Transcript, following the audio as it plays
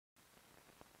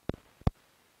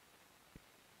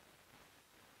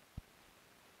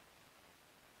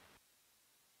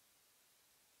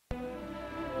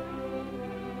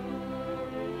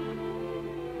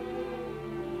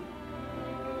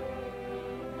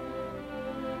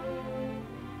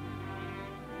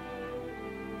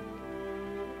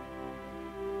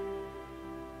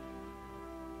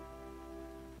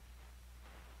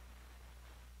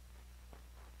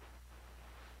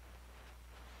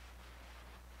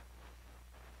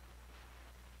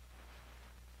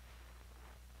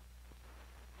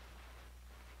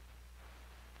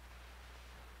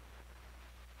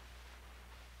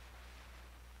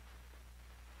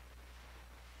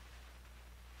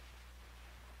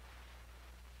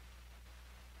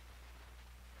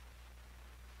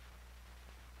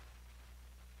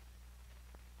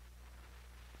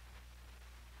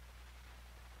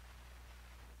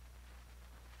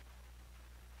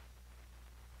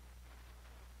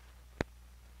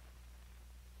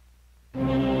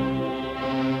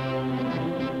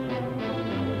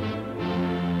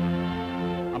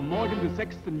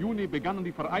6. Juni begannen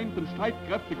die vereinten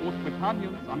Streitkräfte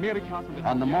Großbritanniens, Amerikas und des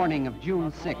On the morning of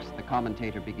June 6th, the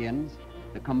commentator begins,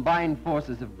 the combined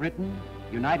forces of Britain,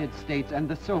 United States, and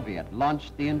the Soviet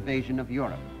launched the invasion of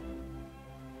Europe.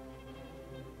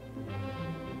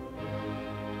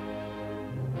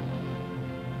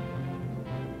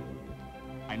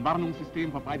 Ein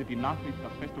Warnungssystem verbreitet die Nachricht,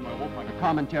 dass Festung Europa... The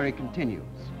commentary continues.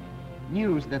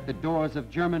 News that the doors of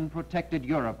German-protected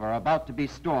Europe are about to be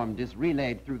stormed is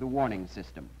relayed through the warning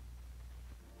system.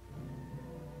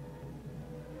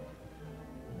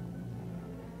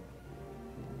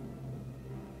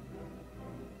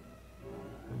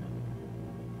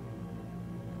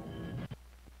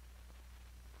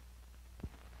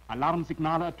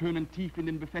 Alarmsignale ertönen tief in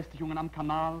den Befestigungen am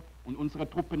Kanal und unsere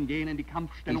Truppen gehen in die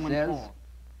Kampfstellungen vor.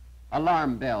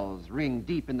 Alarm bells ring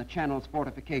deep in the Channel's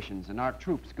fortifications and our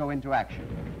troops go into action.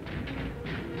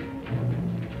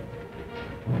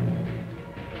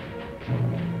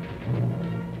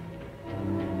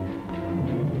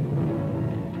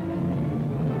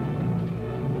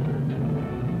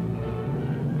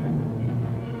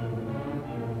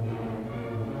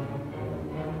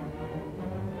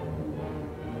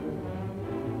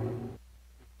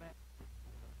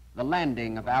 The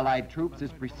landing of Allied troops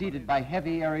is preceded by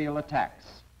heavy aerial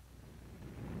attacks.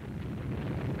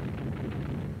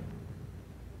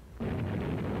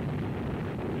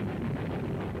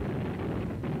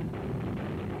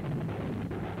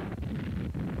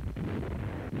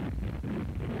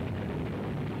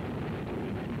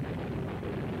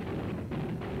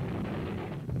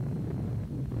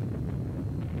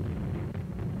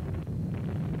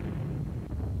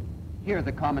 Here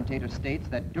the commentator states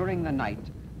that during the night,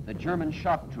 the German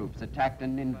shock troops attacked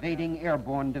an invading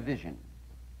airborne division.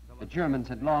 The Germans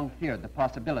had long feared the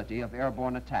possibility of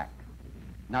airborne attack.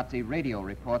 Nazi radio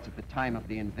reports at the time of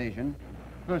the invasion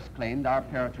first claimed our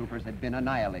paratroopers had been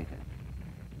annihilated.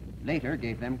 Later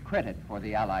gave them credit for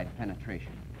the Allied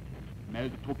penetration.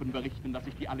 Meldetruppen berichten, dass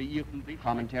sich die Alliierten...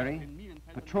 Commentary: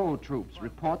 patrol troops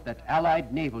report that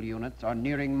Allied naval units are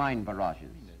nearing mine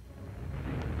barrages.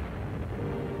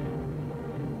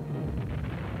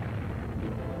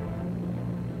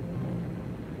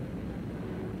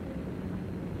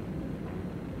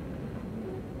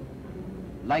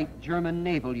 Light German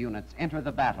naval units enter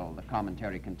the battle, the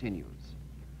commentary continues.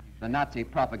 The Nazi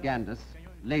propagandists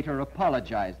later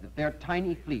apologized that their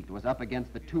tiny fleet was up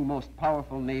against the two most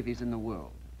powerful navies in the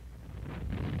world.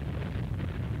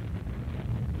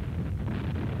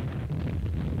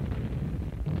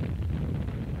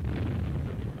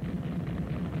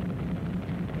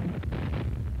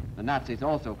 The Nazis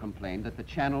also complained that the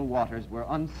Channel waters were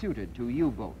unsuited to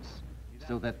U-boats,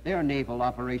 so that their naval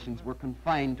operations were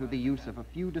confined to the use of a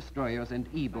few destroyers and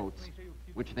E-boats,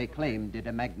 which they claimed did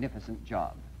a magnificent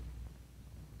job.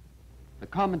 The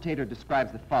commentator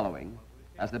describes the following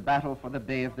as the battle for the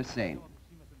Bay of Biscayne,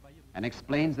 and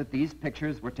explains that these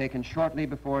pictures were taken shortly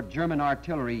before German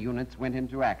artillery units went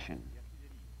into action.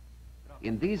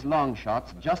 In these long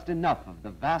shots, just enough of the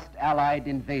vast Allied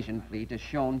invasion fleet is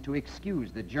shown to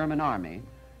excuse the German army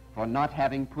for not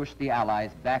having pushed the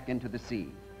Allies back into the sea.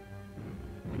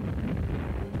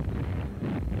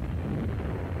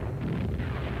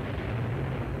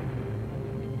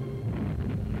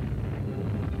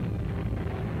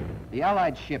 The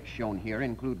Allied ships shown here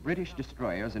include British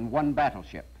destroyers and one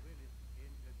battleship.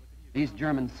 These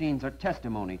German scenes are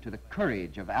testimony to the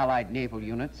courage of Allied naval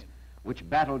units which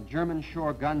battled German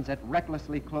shore guns at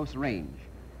recklessly close range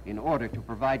in order to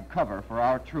provide cover for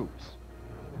our troops.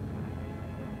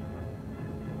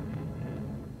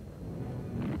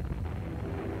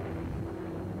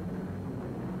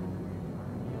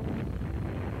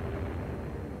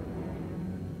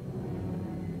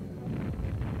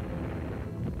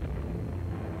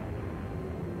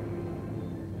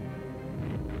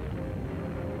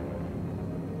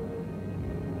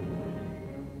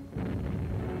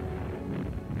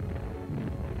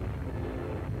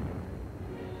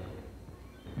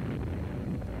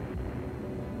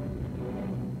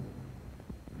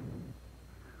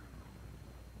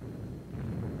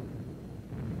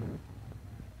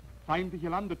 Feindliche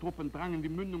Landetruppen drangen die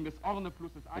Mündung des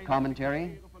Orneflusses ein. The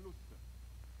commentary: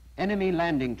 enemy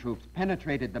landing troops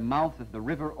penetrated the mouth of the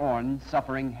River Orne,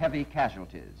 suffering heavy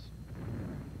casualties.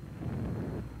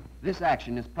 This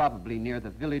action is probably near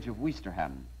the village of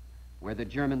Westerham, where the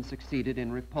Germans succeeded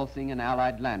in repulsing an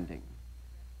Allied landing.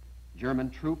 German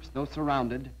troops, though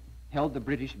surrounded, held the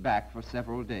British back for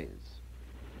several days.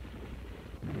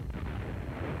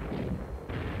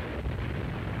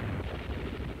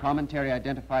 Commentary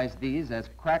identifies these as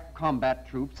crack combat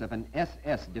troops of an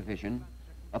SS division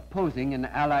opposing an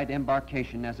Allied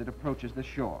embarkation as it approaches the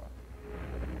shore.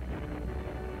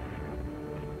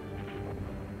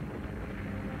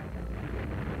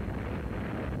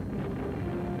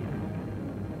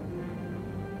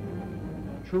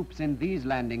 Troops in these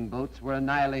landing boats were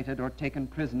annihilated or taken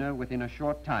prisoner within a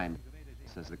short time,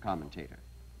 says the commentator.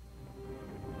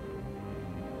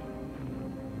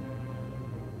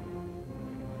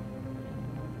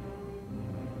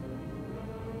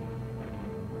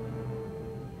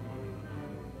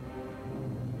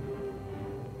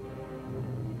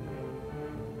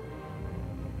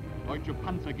 Deutsche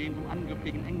Panzer gehen zum Angriff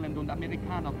gegen Engländer und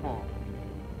Amerikaner vor.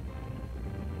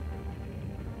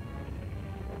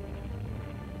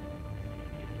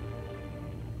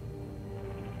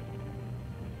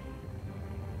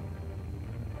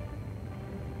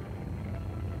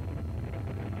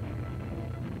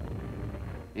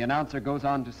 The announcer goes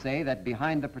on to say that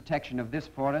behind the protection of this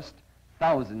forest,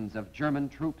 thousands of German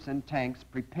troops and tanks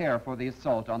prepare for the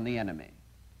assault on the enemy.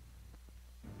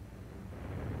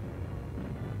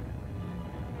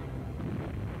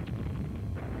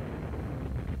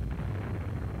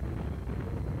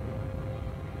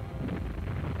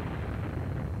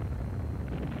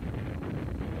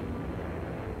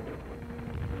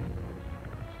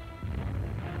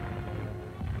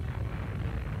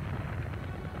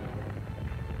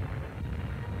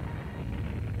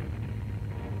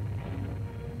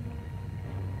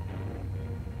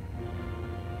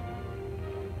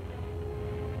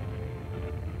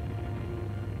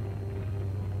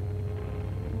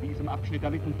 Abschnitt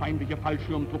erlitten feindliche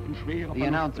Fallschirmtruppen schwere The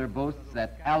announcer boasts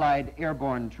that Allied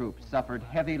airborne troops suffered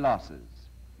heavy losses.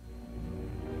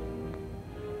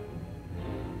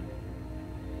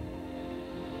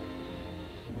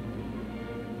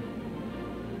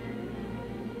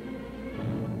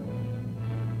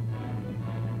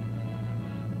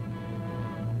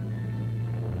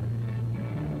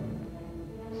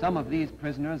 Some of these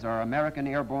prisoners are American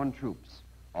airborne troops,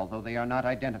 although they are not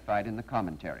identified in the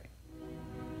commentary.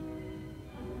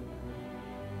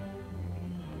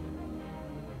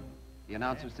 The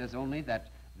announcer says only that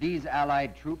these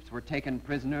Allied troops were taken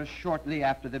prisoners shortly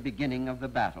after the beginning of the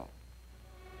battle.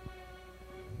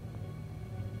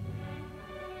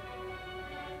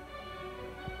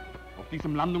 Auf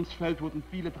diesem Landungsfeld wurden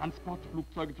viele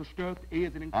Transportflugzeuge zerstört,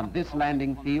 ehe sie den On this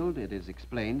landing field, it is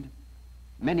explained,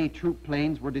 many troop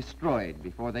planes were destroyed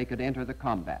before they could enter the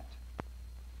combat.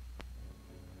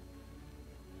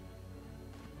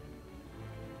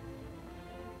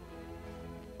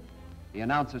 The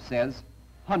announcer says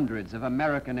hundreds of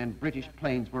American and British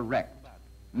planes were wrecked,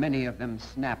 many of them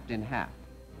snapped in half.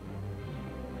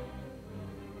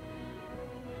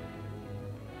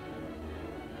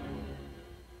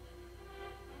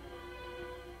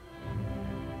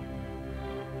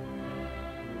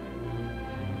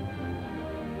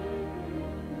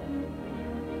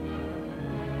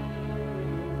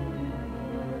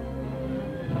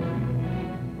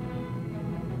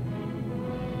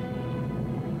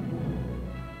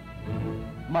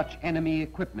 Much enemy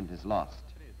equipment is lost,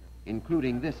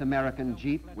 including this American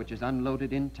Jeep, which is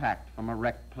unloaded intact from a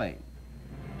wrecked plane.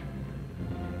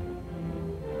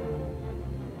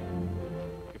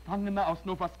 Gefangene aus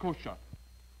Nova Scotia.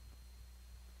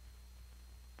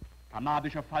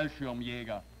 Kanadischer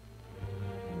Fallschirmjäger.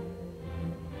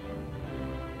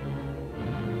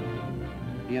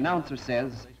 The announcer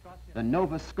says the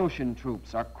Nova Scotian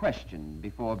troops are questioned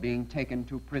before being taken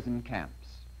to prison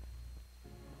camps.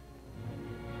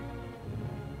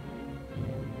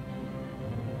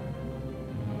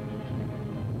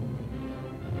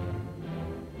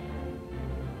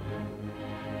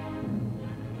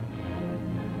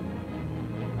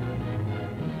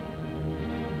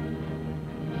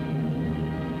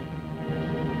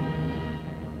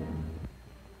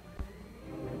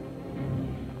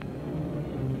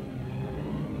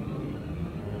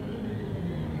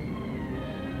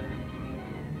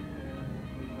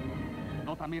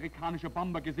 Nordamerikanische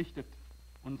Bomber gesichtet.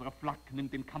 Unsere Flak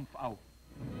nimmt den Kampf auf.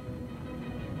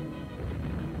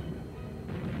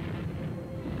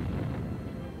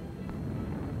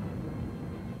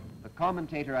 The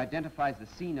commentator identifies the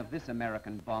scene of this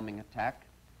American bombing attack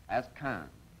as Caen.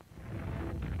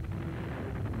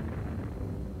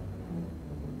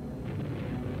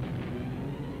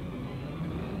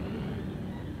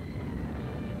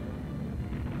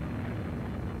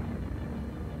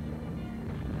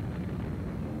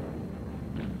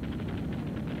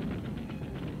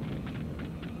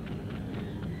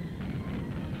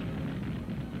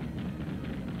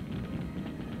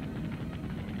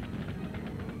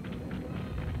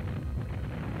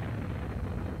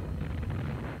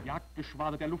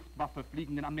 Kampfgeschwader der Luftwaffe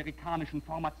fliegen den amerikanischen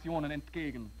Formationen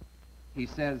entgegen. He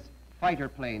says fighter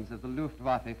planes of the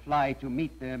Luftwaffe fly to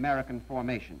meet the American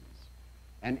formations.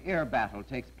 An air battle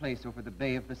takes place over the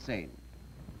Bay of Biscayne.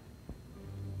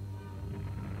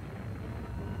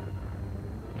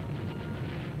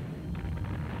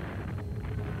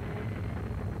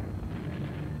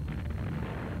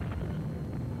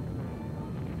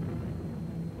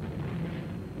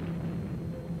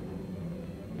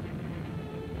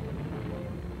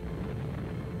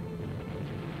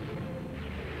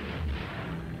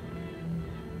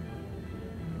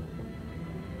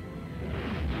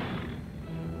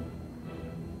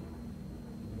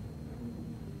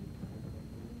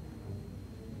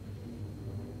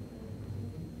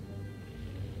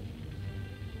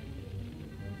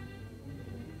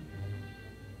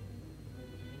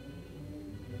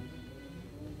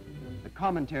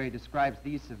 Commentary describes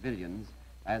these civilians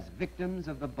as victims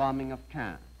of the bombing of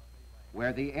Caen,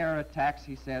 where the air attacks,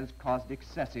 he says, caused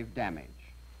excessive damage.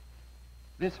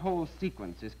 This whole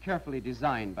sequence is carefully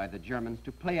designed by the Germans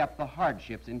to play up the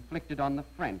hardships inflicted on the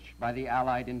French by the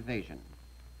Allied invasion.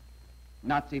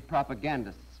 Nazi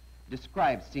propagandists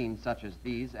describe scenes such as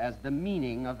these as the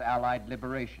meaning of Allied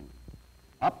liberation.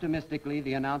 Optimistically,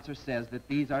 the announcer says that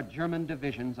these are German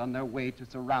divisions on their way to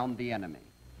surround the enemy.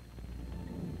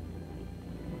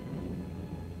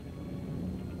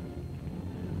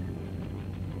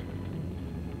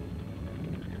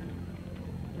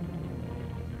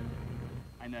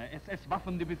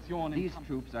 These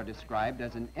troops are described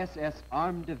as an SS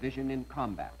armed division in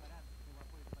combat.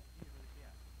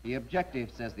 The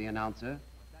objective, says the announcer,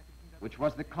 which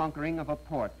was the conquering of a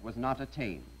port, was not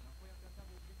attained.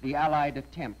 The Allied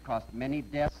attempt cost many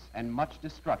deaths and much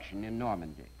destruction in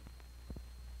Normandy.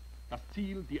 Das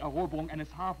Ziel, die Eroberung eines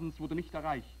Hafens, wurde nicht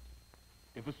erreicht.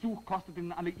 Der Versuch kostete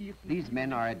den Alliierten. These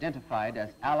men are identified as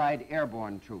Allied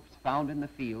airborne troops found in the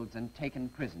fields and taken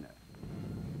prisoner.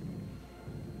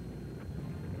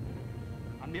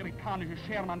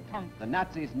 The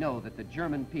Nazis know that the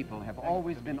German people have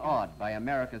always been awed by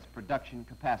America's production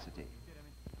capacity.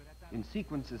 In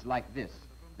sequences like this,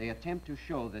 they attempt to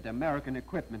show that American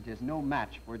equipment is no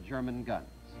match for German guns.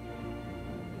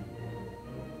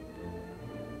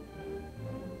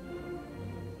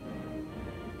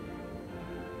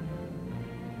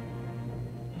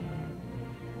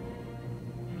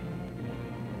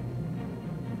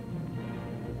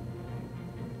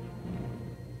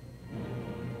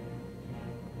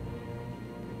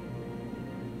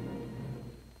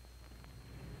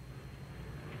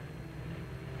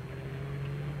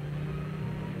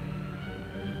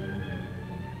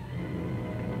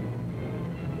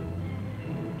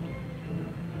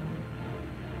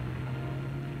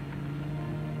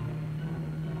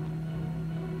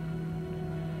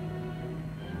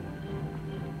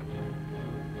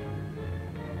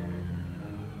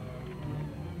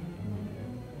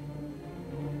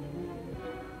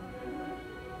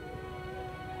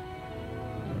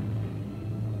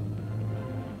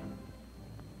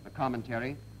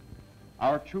 Commentary,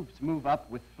 our troops move up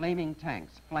with flaming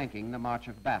tanks flanking the march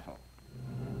of battle.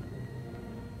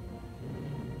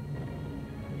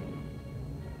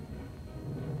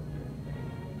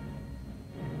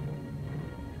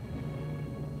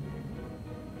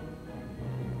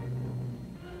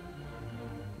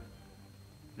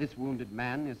 This wounded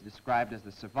man is described as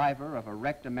the survivor of a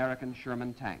wrecked American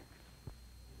Sherman tank.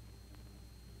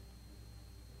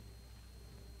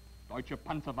 Deutsche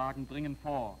Panzerwagen dringen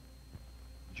vor.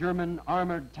 German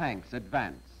armored tanks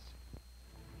advance.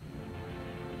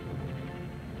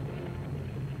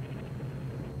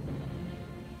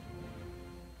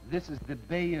 This is the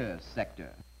Bayeux sector,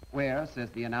 where, says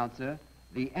the announcer,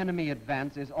 the enemy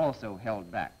advance is also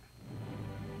held back.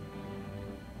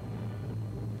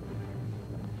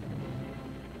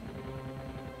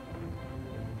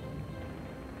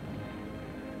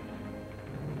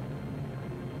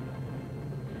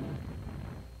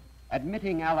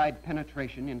 Admitting Allied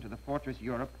penetration into the fortress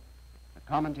Europe, the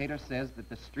commentator says that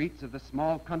the streets of the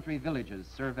small country villages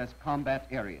serve as combat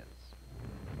areas.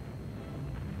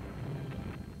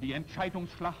 Die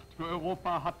Entscheidungsschlacht für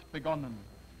Europa hat begonnen.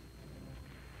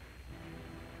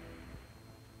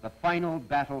 The final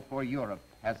battle for Europe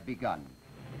has begun.